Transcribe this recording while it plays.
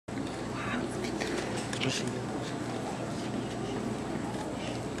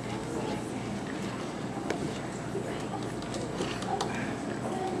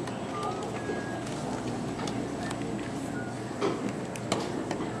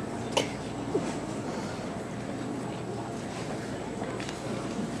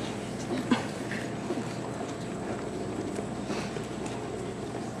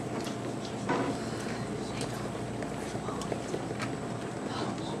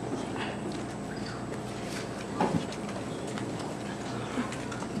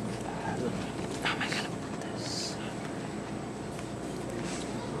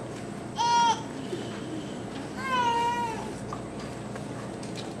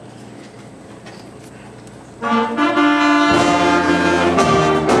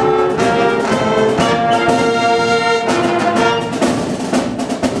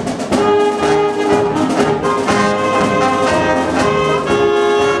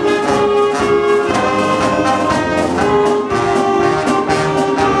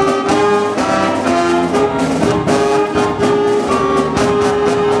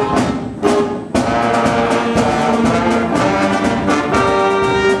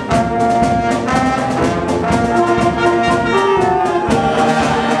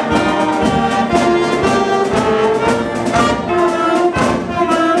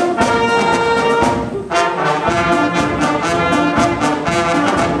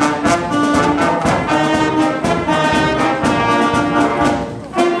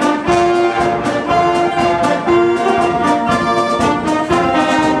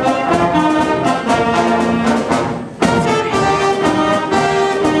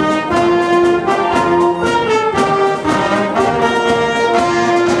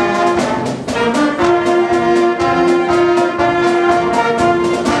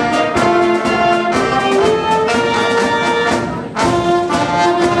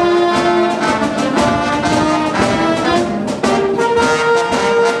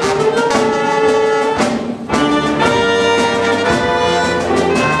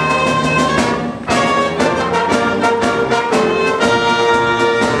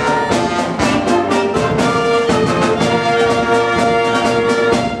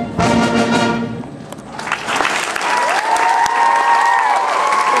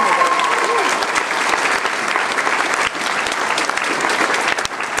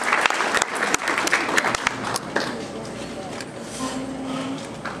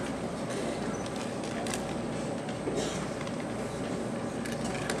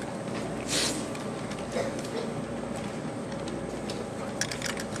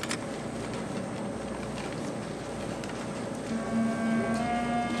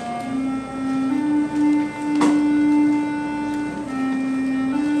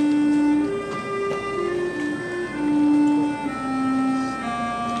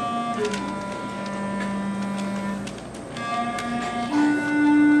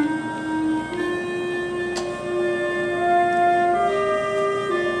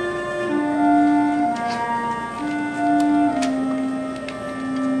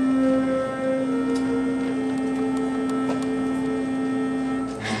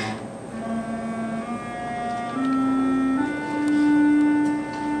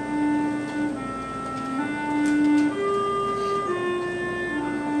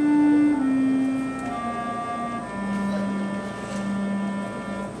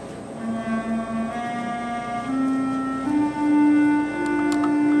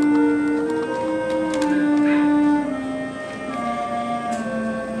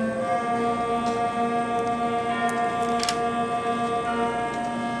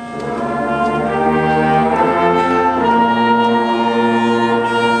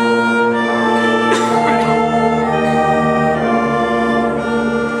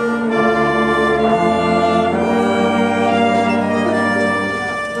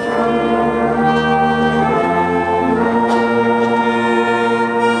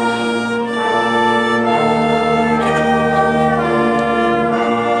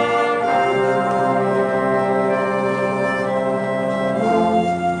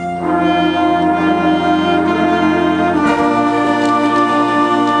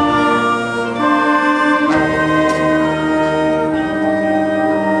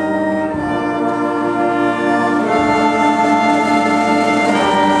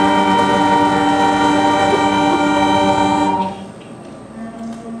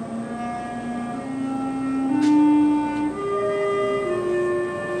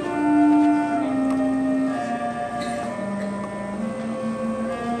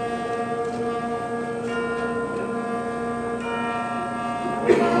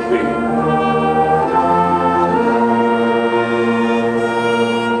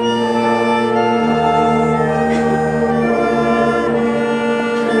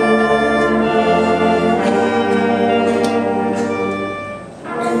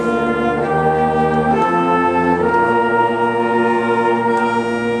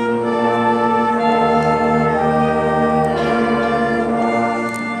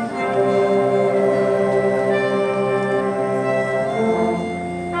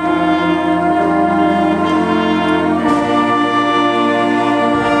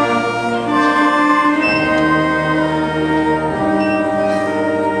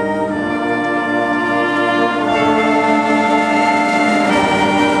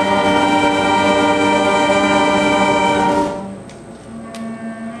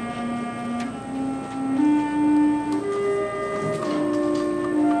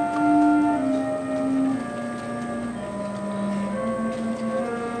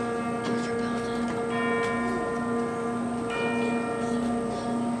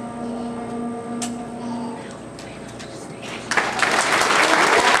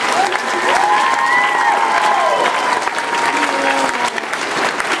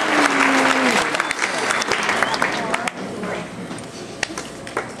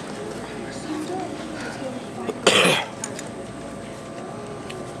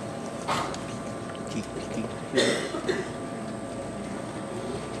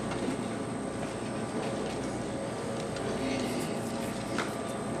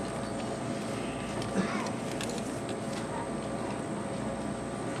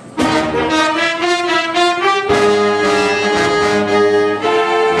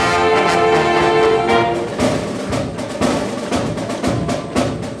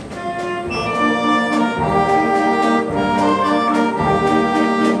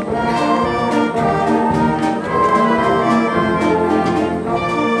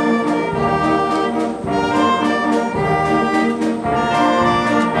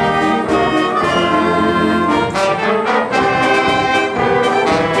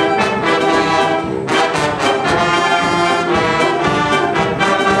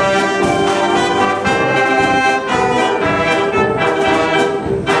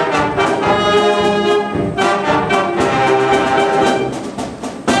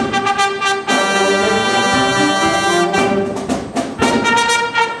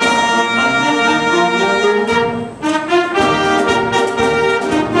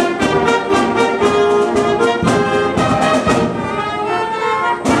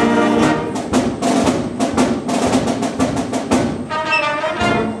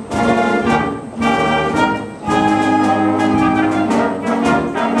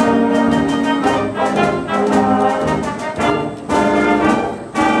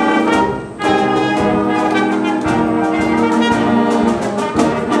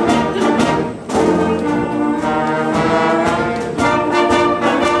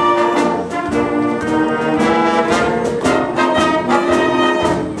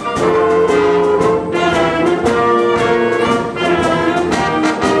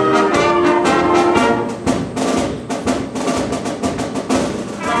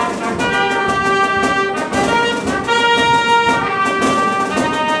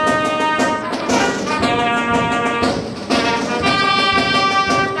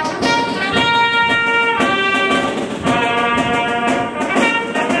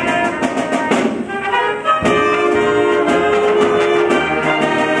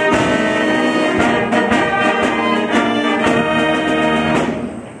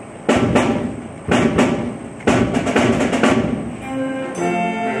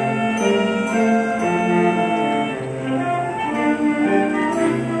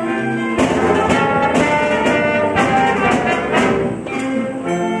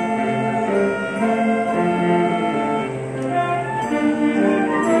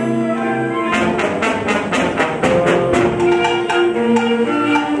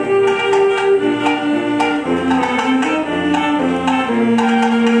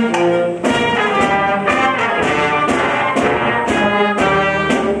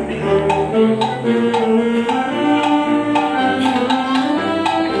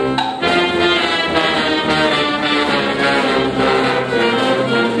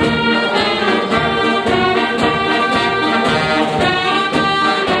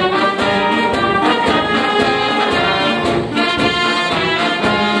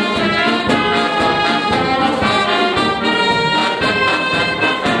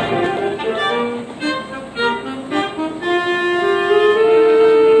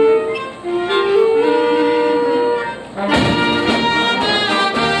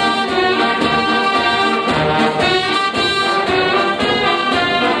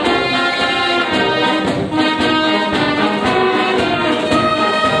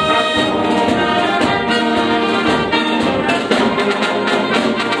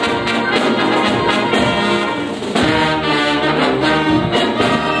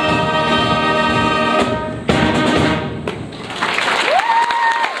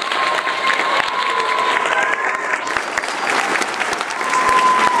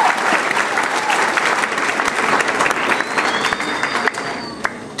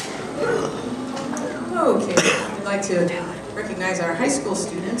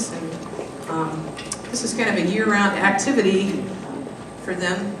school students, and this is kind of a year-round activity for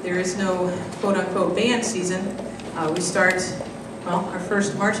them. There is no quote-unquote band season. We start, well, our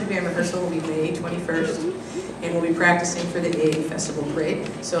first marching band rehearsal will be May 21st, and we'll be practicing for the AA Festival Parade.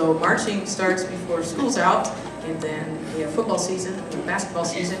 So marching starts before school's out, and then we have football season, we have basketball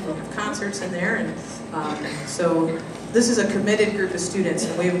season, we'll have concerts in there, and so this is a committed group of students,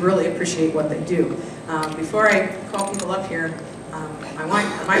 and we really appreciate what they do. Before I call people up here, I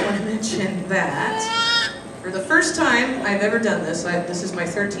might want to mention that for the first time I've ever done this, this is my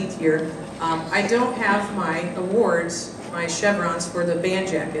 13th year, I don't have my awards, my chevrons for the band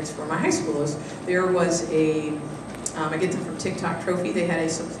jackets for my high schoolers. There was a, I get them from TikTok Trophy, they had a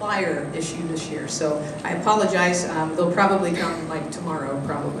supplier issue this year, so I apologize, they'll probably come like tomorrow,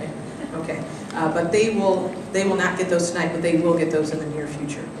 probably. Okay, but they will not get those tonight, but they will get those in the near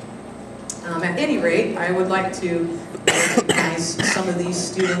future. At any rate, I would like to recognize some of these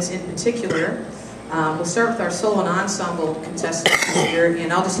students in particular. We'll start with our solo and ensemble contestants this year,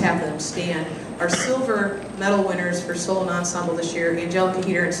 and I'll just have them stand. Our silver medal winners for solo and ensemble this year, Angelica,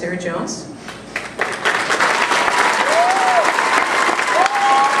 Heeter, and Sarah Jones.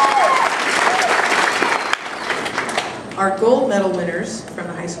 Our gold medal winners from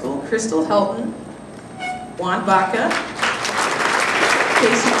the high school, Helton, Juan, Baca,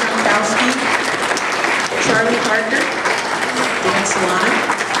 Kromkowski, Charlie Parker, Dan Solano,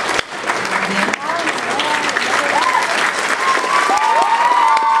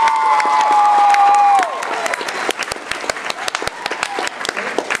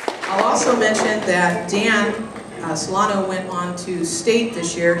 I'll also mention that Dan Solano went on to state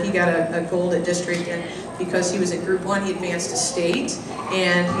this year. He got a gold at district, and because he was in Group 1, he advanced to state,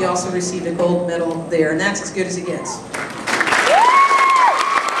 and he also received a gold medal there, and that's as good as it gets.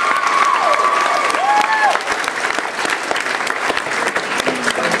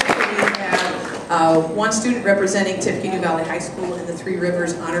 We have one student representing Tippecanoe Valley High School in the Three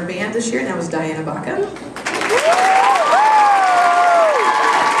Rivers Honor Band this year, and that was Diana Baca.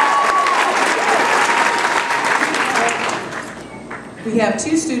 We have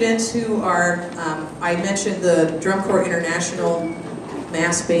two students who are, I mentioned the Drum Corps International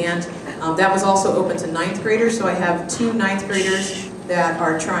Mass Band. That was also open to 9th graders, so I have two 9th graders that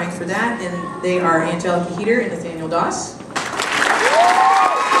are trying for that, and they are Angelica Heeter and Nathaniel Doss.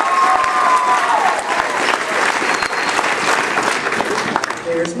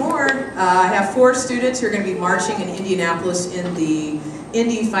 There's more. I have 4 students who are going to be marching in Indianapolis in the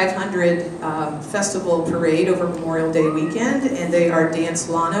Indy 500 Festival Parade over Memorial Day weekend, and they are Dan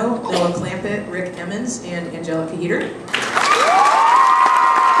Solano, Noah Clampitt, Rick Emmons, and Angelica Heeter.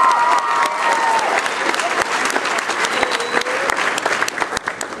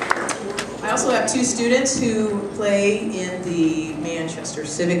 I also have 2 students who play in the Manchester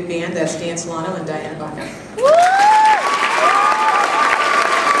Civic Band. That's Dan Solano and Diana Baca.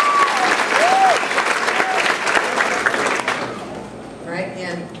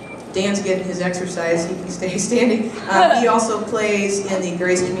 Dan's getting his exercise, he can stay standing. He also plays in the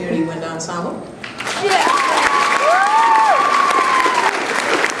Grace Community Wind Ensemble.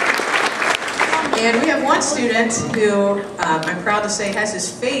 And we have one student who, I'm proud to say, has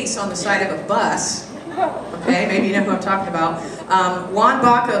his face on the side of a bus. Okay, maybe you know who I'm talking about. Juan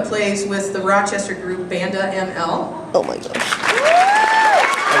Baca plays with the Rochester group Banda ML. Oh my gosh.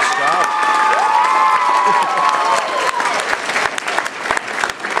 Nice job.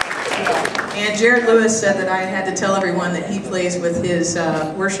 And Jared Lewis said that I had to tell everyone that he plays with his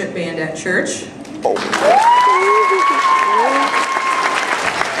worship band at church. Oh.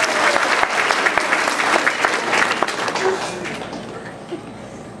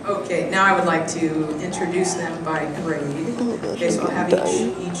 Okay, now I would like to introduce them by grade. Okay, so I'll have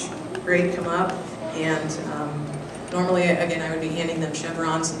each grade come up, and normally, again, I would be handing them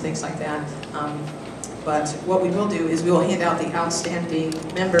chevrons and things like that. But what we will do is we will hand out the outstanding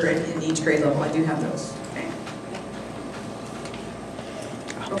member in each grade level. I do have those.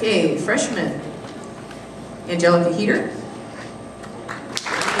 Okay, freshman, Angelica Heeter.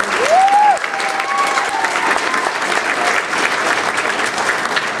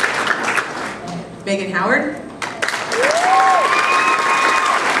 Megan Howard.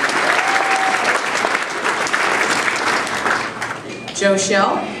 Joe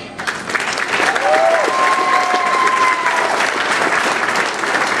Shell.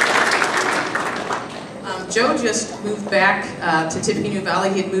 Joe just moved back to Tippecanoe Valley.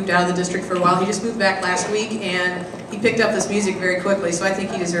 He had moved out of the district for a while. He just moved back last week, and he picked up this music very quickly, so I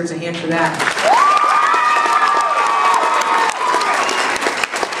think he deserves a hand for that.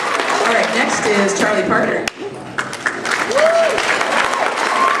 All right, next is Charlie Parker.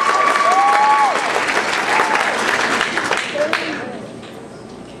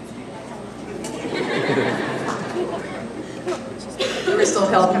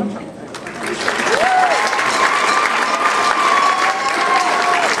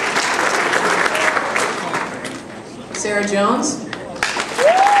 Sarah Jones.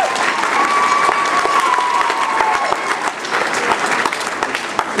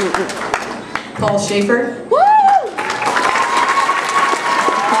 Paul Schaffer.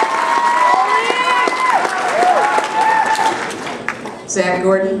 Zack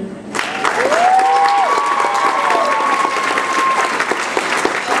Gordon.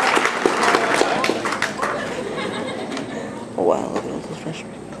 Oh wow, look at all those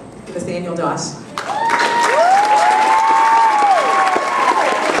freshmen. Nathaniel Doss.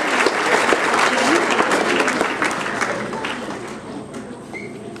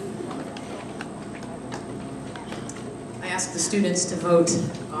 I asked the students to vote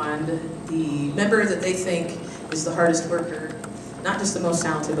on the member that they think is the hardest worker, not just the most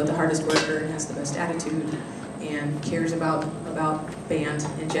talented, but the hardest worker and has the best attitude and cares about band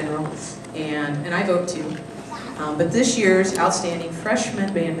in general. And I vote too. But this year's outstanding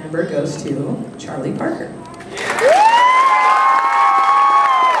freshman band member goes to Charlie Parker.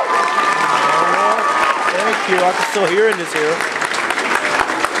 Thank you. I can still hear in this here.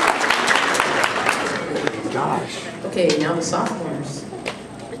 Gosh. Okay, now the sophomores.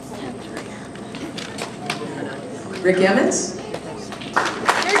 Rick Emmons.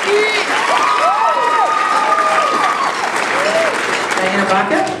 Diana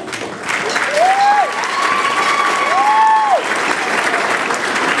Baca.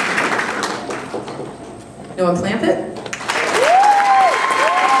 Noah Clampitt.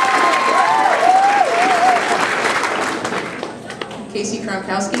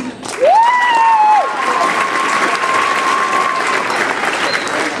 Kromkowski.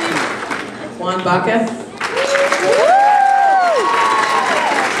 Juan Baca.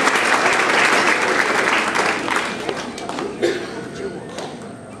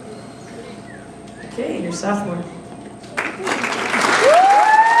 Okay, your sophomore.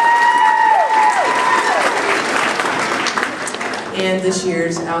 And this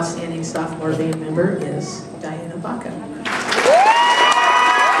year's outstanding sophomore band member is Diana Baca.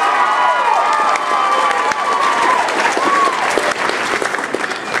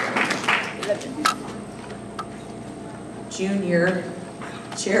 Junior,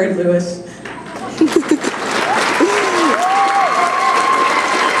 Jared Lewis.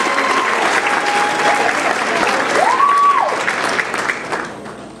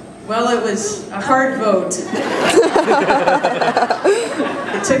 Well, it was a hard vote.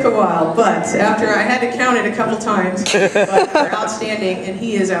 It took a while, but after I had to count it a couple times, but our outstanding, and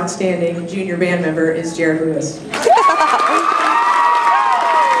he is outstanding, junior band member is Jared Lewis.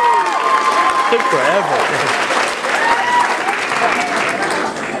 Took forever.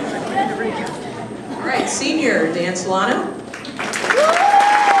 All right, senior, Dan Solano.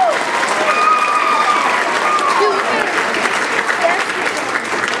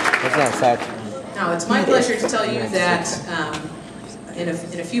 That's not sad. Now, it's my pleasure to tell you that in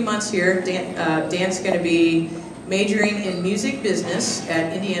a few months here, Dan's going to be majoring in music business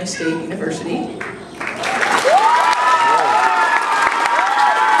at Indiana State University.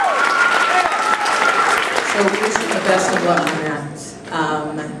 So we wish him the best of luck on that.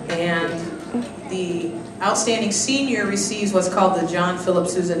 And the outstanding senior receives what's called the John Philip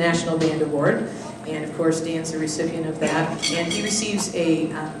Sousa National Band Award. And of course, Dan's the recipient of that. And he receives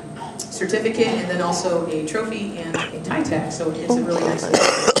a certificate and then also a trophy and a tie tag. So it's a really nice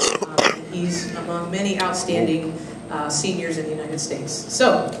thing. He's among many outstanding seniors in the United States.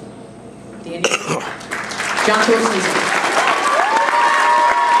 So, Danny, John Philip Sousa.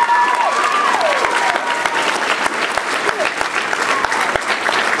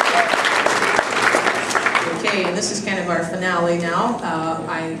 And this is kind of our finale now.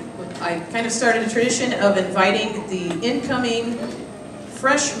 I kind of started a tradition of inviting the incoming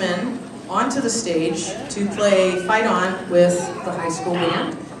freshmen onto the stage to play Fight On with the high school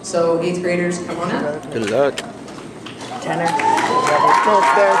band. So 8th graders, come on up. Good luck. Tenor. No,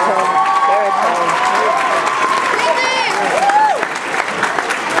 it's baritone. Baritone.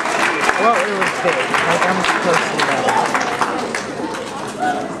 Well, it was big. Like, I'm supposed to know.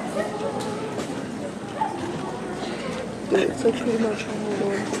 It's like pretty much all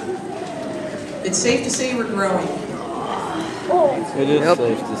over. It's safe to say we're growing. It is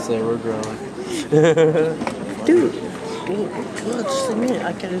safe to say we're growing. Dude, God, just a minute.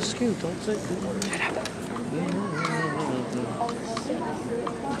 I gotta scoot. Don't say good.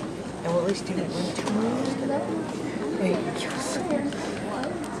 And at least do it in 2 minutes. Wait, yes.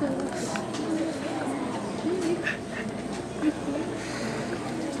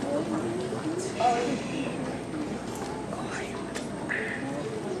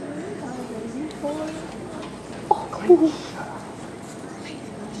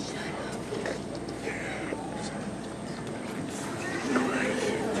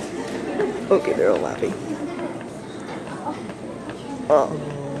 Okay, they're all laughing. Oh.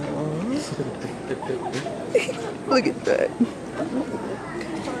 Look at that.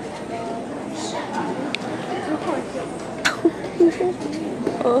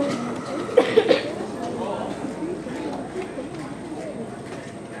 Oh.